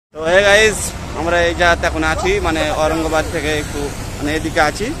তো hey guys, আমরা এই জায়গাতে এখন আছি, মানে औरंगाबाद থেকে একটু মানে এদিকে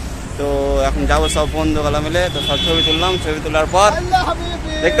আছি। তো এখন যাবো সব বন্ধুগুলো মিলে। তো সব ছবি তুললাম, ছবি তোলার পর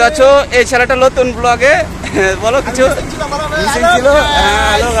দেখতে পাচ্ছ এই ছেলেটা নতুন ব্লগে বলো কিছু ছিল।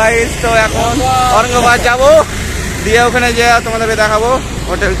 হ্যালো গাইস, তো এখন औरंगाबाद যাবো, দিয়ে ওখানে যে তোমাদেরকে দেখাবো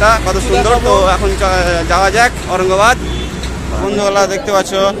হোটেলটা কত সুন্দর। তো এখন যাওয়া যাক औरंगाबाद। বন্ধুগুলা দেখতে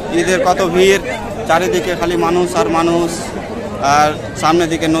পাচ্ছ ঈদের কত ভিড়, চারিদিকে খালি মানুষ আর মানুষ, আর সামনে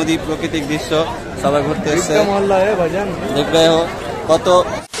দিকে নদী, প্রাকৃতিক দৃশ্য, সবাই ঘুরতে এসছে। দেখবে কত।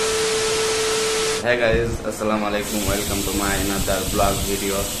 হ্যাঁ গাইস, আসসালামু আলাইকুম, welcome to my another blog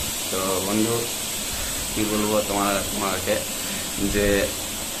video. তো বন্ধু কি বলবো তোমাকে, যে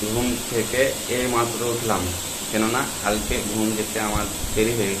ঘুম থেকে এই মাত্র উঠলাম, কেননা কালকে ঘুম যেতে আমার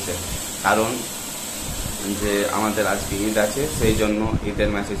দেরি হয়ে গেছে, কারণ যে আমাদের আজকে ঈদ আছে, সেই জন্য ঈদের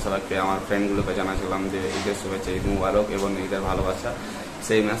মেসেজ সবাইকে, আমার ফ্রেন্ডগুলোকে জানাছিলাম যে ঈদের শুভেচ্ছা, ঈদ মুবারক এবং ঈদের ভালোবাসা।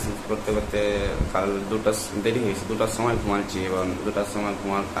 সেই মেসেজ করতে করতে কাল দেরি হয়েছে, 2টার সময় ঘুমাচ্ছি, এবং 2টার সময়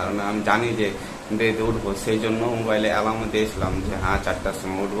ঘুমার কারণে আমি জানি যে দেরিতে উঠবো, সেই জন্য মোবাইলে অ্যালার্ম দিয়েছিলাম যে হ্যাঁ 4টার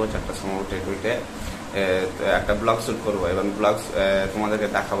সময় উঠবো, 4টার সময় উঠে একটা ব্লগ শ্যুট করবো, এবং ব্লগ তোমাদেরকে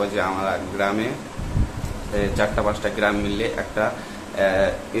দেখাবো যে আমরা গ্রামে 4-5টা গ্রাম মিলে একটা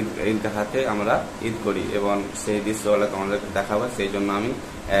ঈদগাহাতে আমরা ঈদ করি, এবং সেই দৃশ্যগুলো তোমাদেরকে দেখাবো। সেই জন্য আমি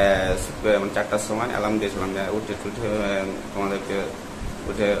 4টার সময় অ্যালার্ম দিয়েছিলাম যে উঠে তোমাদেরকে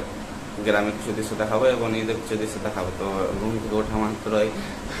উঠে গ্রামে কিছু দৃশ্য দেখাবো এবং ঈদের কিছু দৃশ্য দেখাবো। তো ঘুম থেকে ওঠা মাত্রই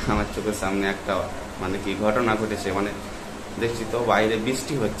আমার চোখের সামনে একটা মানে কি ঘটনা ঘটেছে, মানে দেখছি তো বাইরে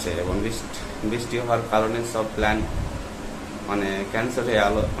বৃষ্টি হচ্ছে, এবং বৃষ্টি হওয়ার কারণে সব প্ল্যান মানে ক্যান্সেল হয়ে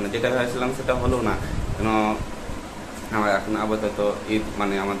গেল, মানে যেটা ভেবেছিলাম সেটা হলো না। কেন আমার এখন আপাতত ঈদ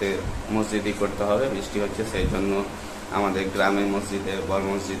মানে আমাদের মসজিদই করতে হবে, বৃষ্টি হচ্ছে, সেই জন্য আমাদের গ্রামের মসজিদে, বড়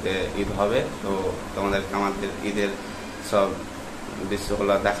মসজিদে ঈদ হবে। তো তোমাদেরকে আমাদের ঈদের সব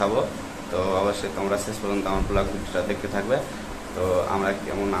দৃশ্যগুলো দেখাবো। তো অবশ্যই তোমরা শেষ পর্যন্ত আমার ব্লগ ভিডিওটা দেখতে থাকবে। তো আমরা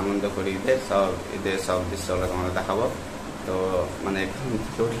কেমন আনন্দ করি ঈদের সব দৃশ্যগুলো তোমাদের দেখাবো। তো মানে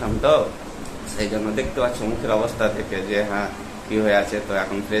উঠলাম, তো সেই জন্য দেখতে পাচ্ছ মুখের অবস্থা থেকে যে হ্যাঁ কি হয়ে আছে। তো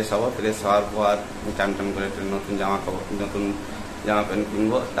এখন ফ্রেশ হবো, ফ্রেশ হওয়ার পর টান করে নতুন জামা প্যান্ট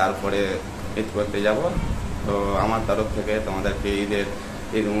কিনবো, তারপরে ঈদ করতে যাব। তো আমার তরফ থেকে তোমাদেরকে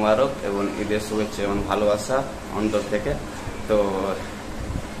ঈদ মুবারক এবং ঈদের শুভেচ্ছা এবং ভালোবাসা অন্তর থেকে। তো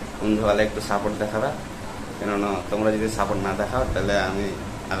বন্ধুওয়ালা একটু সাপোর্ট দেখাবে, কেননা তোমরা যদি সাপোর্ট না দেখাও তাহলে আমি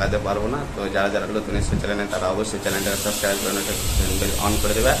আগাতে পারবো না। তো যারা নতুন এসে চ্যানেলে, তারা অবশ্যই চ্যানেলটা সাবস্ক্রাইব করে বেল অন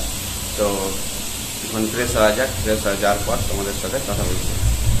করে দেবে। তো এখন ফ্রেশ হওয়া যাক, ফ্রেশ হয়ে যাওয়ার পর তোমাদের সাথে কথা বলছি।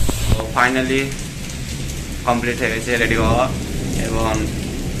 তো ফাইনালি কমপ্লিট হয়ে গেছে রেডি হওয়া, এবং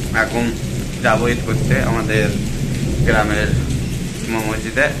এখন যাবো ঈদ করতে আমাদের গ্রামের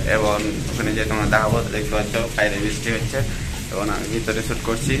মসজিদে, এবং ওখানে যে তোমরা দেখাবো। দেখতে পাচ্ছ বাইরে বৃষ্টি হচ্ছে, এবং আমি ভিতরে শ্যুট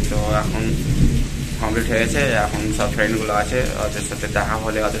করছি। তো এখন কমপ্লিট হয়ে গেছে, এখন সব ফ্রেন্ডগুলো আছে, ওদের সাথে দেখা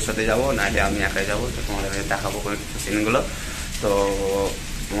হলে ওদের সাথে যাবো, নাহলে আমি একাই যাবো। তো তোমাদের দেখাবো কোনো কিছু সিনগুলো। তো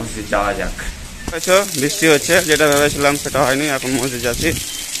মসজিদ যাওয়া যাক। বৃষ্টি হচ্ছে, যেটা ভেবেছিলাম সেটা হয়নি, এখন মসজিদ যাচ্ছি,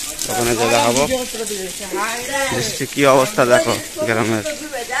 ওখানে যে দেখাবো বৃষ্টি কি অবস্থা দেখো গ্রামের।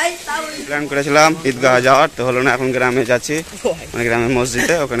 প্ল্যান করেছিলাম ঈদগাহ যাওয়ার, তো হলো না, এখন গ্রামে যাচ্ছি, মানে গ্রামের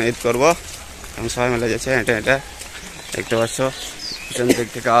মসজিদে, ওখানে ঈদ করবো। এখন সবাই মিলে যাচ্ছে হেঁটে হেঁটে, দেখতে পাচ্ছ পিছন দিক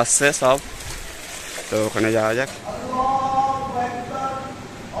থেকে আসছে সব। তো ওখানে যাওয়া যাক।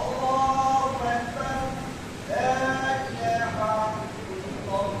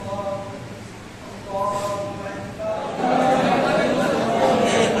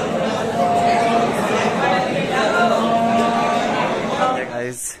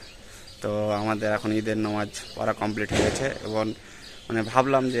 তো আমাদের এখন ঈদের নামাজ পড়া কমপ্লিট হয়ে গেছে, এবং মানে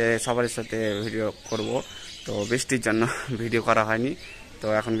ভাবলাম যে সবার সাথে ভিডিও করব, তো বৃষ্টির জন্য ভিডিও করা হয়নি। তো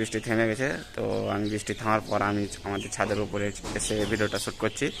এখন বৃষ্টি থেমে গেছে, তো আমি বৃষ্টি থামার পর আমি আমাদের ছাদের উপরে এসে ভিডিওটা শ্যুট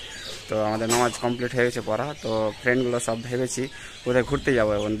করছি। তো আমাদের নামাজ কমপ্লিট হয়ে গেছে পড়া। তো ফ্রেন্ডগুলো সব ভেবেছি কোথায় ঘুরতে যাব,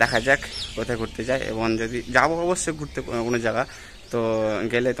 এবং দেখা যাক কোথায় ঘুরতে যাই, এবং যদি যাবো অবশ্যই ঘুরতে কোনো জায়গা, তো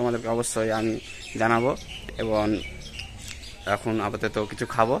গেলে তোমাদেরকে অবশ্যই আমি জানাবো। এবং এখন আপাতত কিছু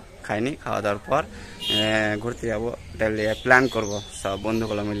খাইনি, খাওয়া দাওয়ার পর ঘুরতে যাবো, তাহলে প্ল্যান করব সব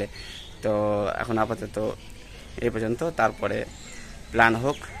বন্ধুগুলো মিলে। তো এখন আপাতত এই পর্যন্ত, তারপরে প্ল্যান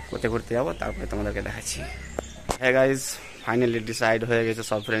হোক কোথায় ঘুরতে যাবো, তারপরে তোমাদেরকে দেখাচ্ছি। হ্যাঁ গাইজ, ফাইনালি ডিসাইড হয়ে গেছে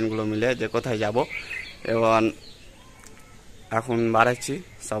সব ফ্রেন্ডগুলো মিলে যে কোথায় যাব, এবং এখন বাড়াচ্ছি,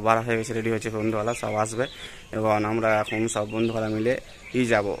 সব বাড়া হয়ে গেছে, রেডি হয়েছে, বন্ধুওয়ালা সব আসবে, এবং আমরা এখন সব বন্ধুওয়ালা মিলে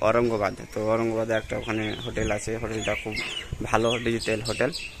যাব औरंगाबाद। তো औरंगाबाদে একটা ওখানে হোটেল আছে, হোটেলটা খুব ভালো ডিজিটাল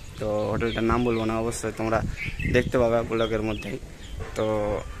হোটেল। তো হোটেলটার নাম বলবো না, অবশ্যই তোমরা দেখতে পাবে ব্লগের মধ্যেই। তো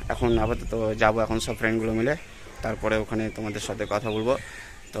এখন আপাতত যাবো এখন সব ফ্রেন্ডগুলো মিলে, তারপরে ওখানে তোমাদের সাথে কথা বলবো।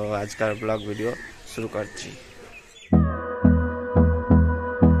 তো আজকের ব্লগ ভিডিও শুরু করছি।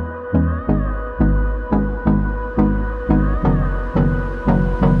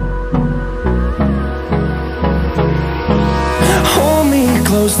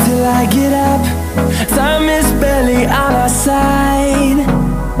 Close till I get up. Time is barely on our side.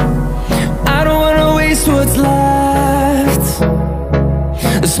 I don't wanna waste what's left.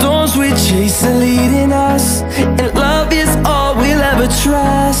 The storms we chase are leading us, and love is all we'll ever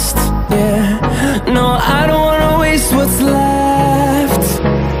trust. Yeah, no, I don't wanna waste what's left.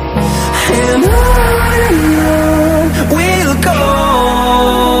 And on we'll go,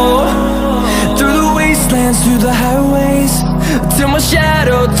 through the wastelands, through the highways, till my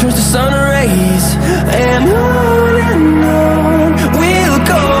shadow turns to sun rays. And on we'll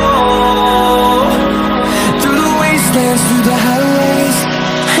go, through the wastelands, through the highways,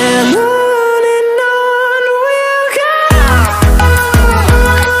 and on we'll go.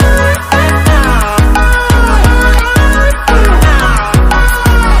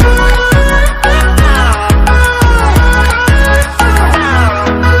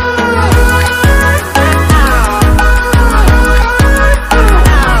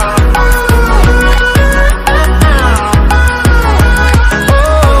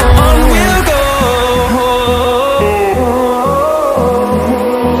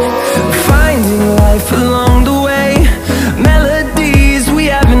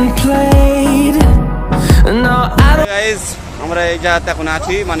 আমরা এই জায়গাতে এখন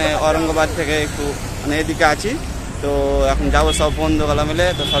আছি, মানে ঔরঙ্গাবাদ থেকে একটু মানে এদিকে আছি। তো এখন যাবো সব বন্ধুগুলো মিলে।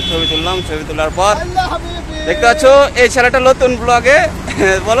 তো সব ছবি তুললাম, ছবি তোলার পর দেখতে পাচ্ছ এই ছেলেটা নতুন ব্লগে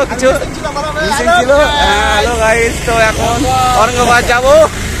বলো কিছু মিসিং ছিল। হ্যালো গাইস, তো এখন ঔরঙ্গাবাদ যাবো,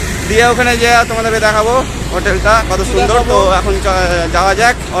 দিয়ে ওখানে যে তোমাদেরকে দেখাবো হোটেলটা কত সুন্দর। তো এখন যাওয়া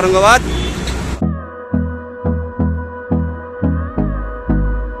যাক Aurangabad.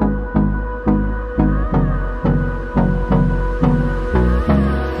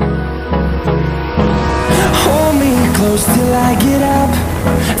 Close till I get up.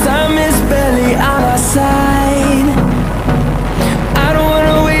 Time is barely on our side. I don't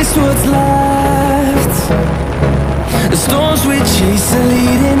wanna waste what's left. The storms we chase are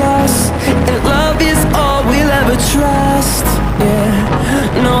leading us, and love is all we'll ever trust.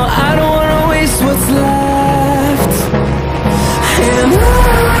 Yeah, no, I don't wanna waste what's left. And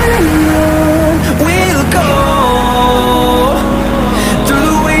on we'll go, through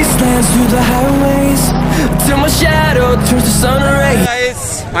the wastelands, through the highways, till my shadow turns to sun rays. Guys,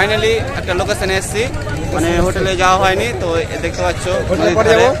 finally একটা লোকেশনে এসেছি, মানে হোটেলে যাওয়া হয়নি। তো দেখতে পাচ্ছ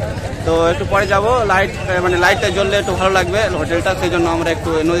তো একটু পরে যাব, লাইট মানে লাইটটা জ্বললে একটু ভালো লাগবে হোটেলটা, সেই জন্য আমরা একটু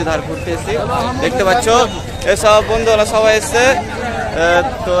নদী ধার ঘুরতে এসেছি। দেখতে পাচ্ছ এসব বন্ধুরা সবাই এসছে।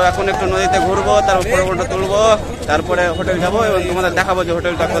 তো এখন একটু নদীতে ঘুরবো, তারপর ফটো তুলবো, তারপরে হোটেল যাবো এবং তোমাদের দেখাবো যে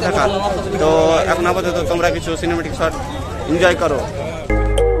হোটেলটা কোথাকার। তো এখন আপাতত তোমরা কিছু সিনেমেটিক শট এনজয় করো।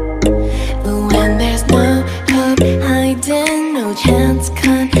 Hiding, no chance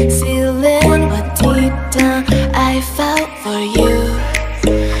concealing what deep down I felt for you.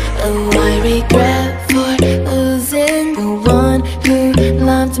 Oh, I regret for losing the one who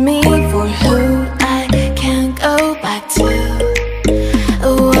loved me, for who I can't go back to.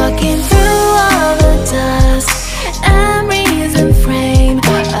 Walking through all the dust, memories and frame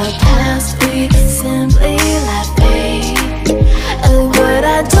a past we simply let fade. Oh, but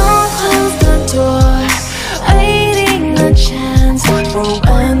I don't close the door, waiting a chance for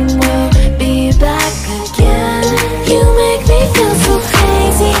when we'll be back again. You make me feel so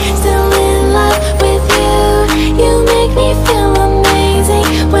crazy, still in love with you. You make me feel amazing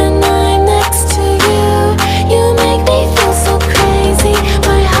when I'm next to you. You make me feel so crazy,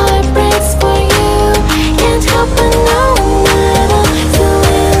 my heart breaks for you. Can't help but know that I'm still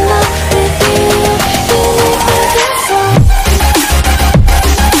in love with you. You make me feel so.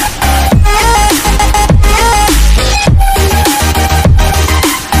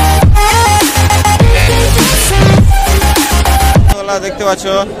 দেখতে পাচ্ছ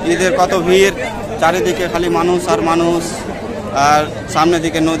ঈদের কত ভিড়, চারিদিকে খালি মানুষ আর মানুষ, আর সামনের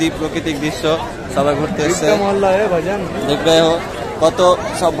দিকে নদী, প্রাকৃতিক দৃশ্য, সবাই ঘুরতে এসছে। দেখবে কত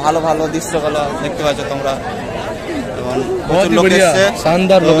সব ভালো ভালো দৃশ্যগুলো দেখতে পাচ্ছ তোমরা, এবং প্রচুর লোক এসছে।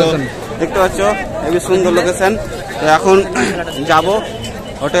 দেখতে পাচ্ছ খুবই সুন্দর লোকেশন। তো এখন যাব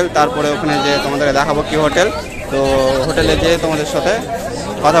হোটেল, তারপরে ওখানে যে তোমাদেরকে দেখাবো কি হোটেল। তো হোটেলে যেয়ে তোমাদের সাথে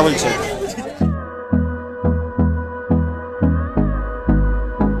কথা বলছি।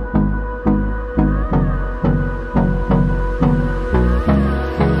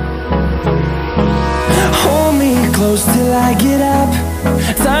 Close till I get up.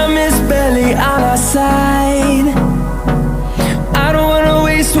 Time is barely on our side. I don't wanna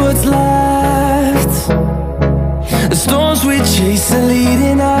waste storms we chase are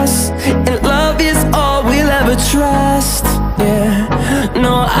leading us, and love is all we'll ever trust. Yeah,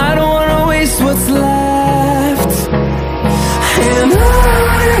 no, I don't wanna waste what's left. And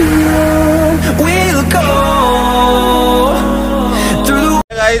on we'll go through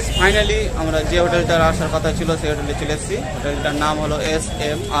the... guys finally আমরা যে হোটেলটার আসার কথা ছিল সেই হোটেলে চলে এসেছি। হোটেলটার নাম হলো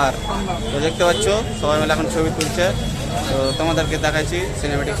SMR। তো দেখতে পাচ্ছ সবাই মিলে এখন ছবি তুলছে। তো তোমাদেরকে দেখাচ্ছি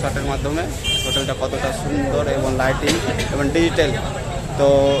সিনেমেটিক শটের মাধ্যমে হোটেলটা কতটা সুন্দর এবং লাইটিং এবং ডিজিটাল। তো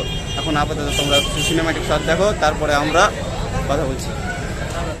এখন আপাতত তোমরা সিনেমেটিক শট দেখো, তারপরে আমরা কথা বলছি।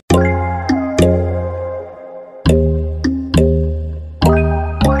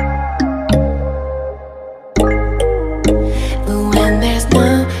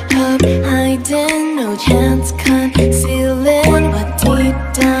 No chance concealing what deep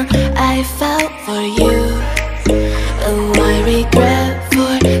down I felt for you. Oh, I regret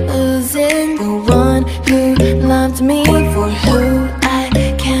for losing the one who loved me, for who I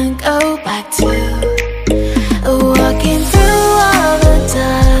can't go back to. Walking through all the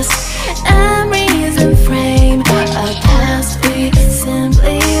dust, memories and frame a past we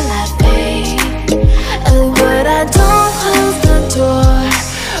simply let fade. Oh, but I don't close the door,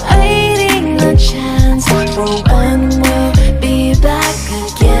 waiting the chance for when we'll be back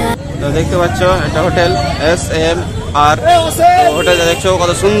again. তো দেখতে পাচ্ছ এটা hotel SMR। হোটেলটা দেখছো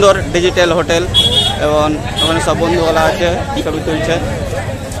কত সুন্দর digital hotel, এবং ওখানে সব বন্ধুগুলা আছে ছবি তুলছে।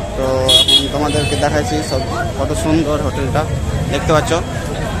 তো এখন তোমাদেরকে দেখাচ্ছি সব কত সুন্দর হোটেলটা দেখতে পাচ্ছ।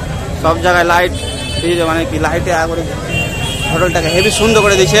 সব জায়গায় লাইট দিয়ে, মানে কি লাইটে করে হোটেলটাকে হেভি সুন্দর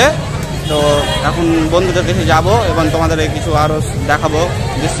করে দিয়েছে। তো এখন বন্ধুদের কাছে যাবো এবং তোমাদের কিছু আরও দেখাবো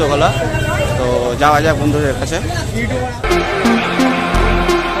দৃশ্যগুলো। তো যাওয়া যাক বন্ধুদের কাছে।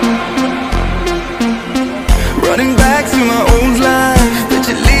 Running back to my old life, but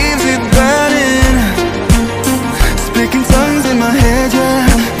you leaves it burning. Speaking tongues in my head, yeah,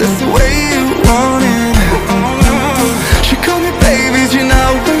 that's the way you want it. She called me baby, you're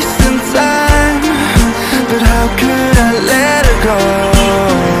not wasting time, but how could I let her go?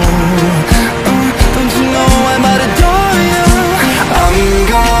 Don't you know I might adore you? I'm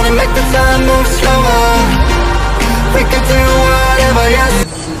gonna make the time move slower. We could do whatever, yes.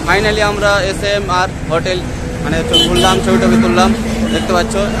 Finally আমরা SMR hotel মানে ঘুরলাম, ছবি টবি তুললাম। দেখতে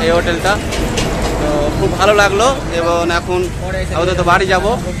পাচ্ছ এই হোটেলটা, তো খুব ভালো লাগলো। এবং এখন আমাদের তো বাড়ি যাব,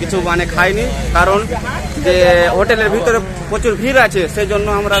 কিছু মানে খাইনি, কারণ যে হোটেলের ভিতরে প্রচুর ভিড় আছে, সেই জন্য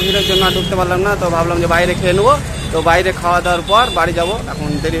আমরা ভিড়ের জন্য ঢুকতে পারলাম না। তো ভাবলাম যে বাইরে খেয়ে নেবো। তো বাইরে খাওয়া দাওয়ার পর বাড়ি যাব, এখন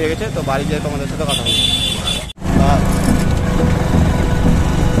দেরি হয়ে গেছে। তো বাড়ি যেয়ে তোমাদের সাথে কথা বলবো।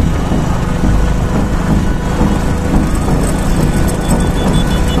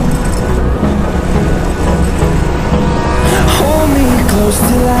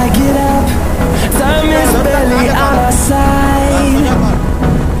 Till I get up, time is barely on our side.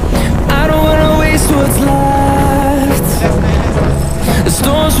 I don't wanna waste what's left. The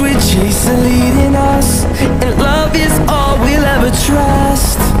storms we chase are leading us, and love is all we'll ever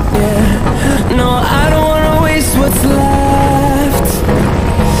trust. Yeah, no, I don't wanna waste what's left.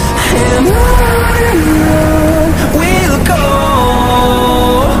 And on we'll go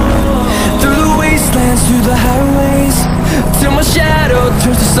through the wastelands, through the highways, till my shadow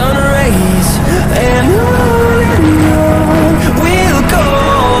turns to sun rays. And on we'll go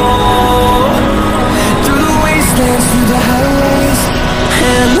through the wastelands, through the highways.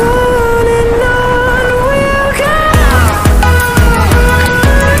 And on we'll go.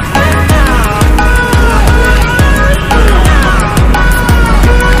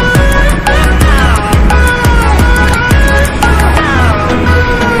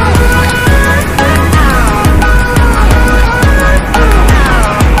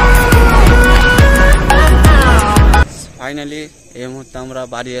 Finally এই মুহূর্তে আমরা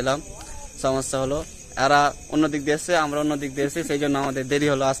বাড়ি এলাম। সমস্যা হলো এরা অন্য দিক দিয়ে এসছে, আমরা অন্য দিক দিয়ে এসেছি, সেই জন্য আমাদের দেরি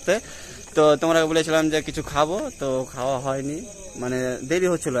হলো আসতে। তো তোমরা বলেছিলাম যে কিছু খাবো, তো খাওয়া হয়নি, মানে দেরি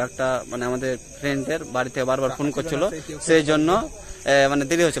হচ্ছিল। একটা মানে আমাদের ফ্রেন্ডের বাড়িতে বারবার ফোন করছিল, সেই জন্য মানে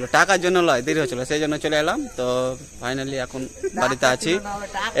দেরি হচ্ছিল, টাকার জন্য নয়, দেরি হচ্ছিল, সেই জন্য চলে এলাম। তো ফাইনালি এখন বাড়িতে আছি।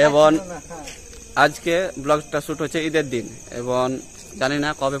 এবং আজকে ব্লগটা শ্যুট হচ্ছে ঈদের দিন, এবং জানি না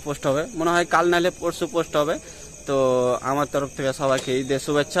কবে পোস্ট হবে, মনে হয় কাল নাহলে পরশু পোস্ট হবে। তো আমার তরফ থেকে সবাইকে ঈদের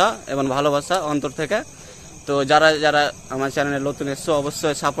শুভেচ্ছা এবং ভালোবাসা অন্তর থেকে। তো যারা যারা আমার চ্যানেলে নতুন এসছো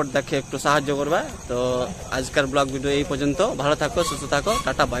অবশ্যই সাপোর্ট দেখে একটু সাহায্য করবে। তো আজকের ব্লগ ভিডিও এই পর্যন্ত। ভালো থাকো, সুস্থ থাকো,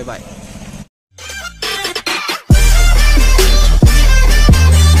 টাটা, বাই বাই।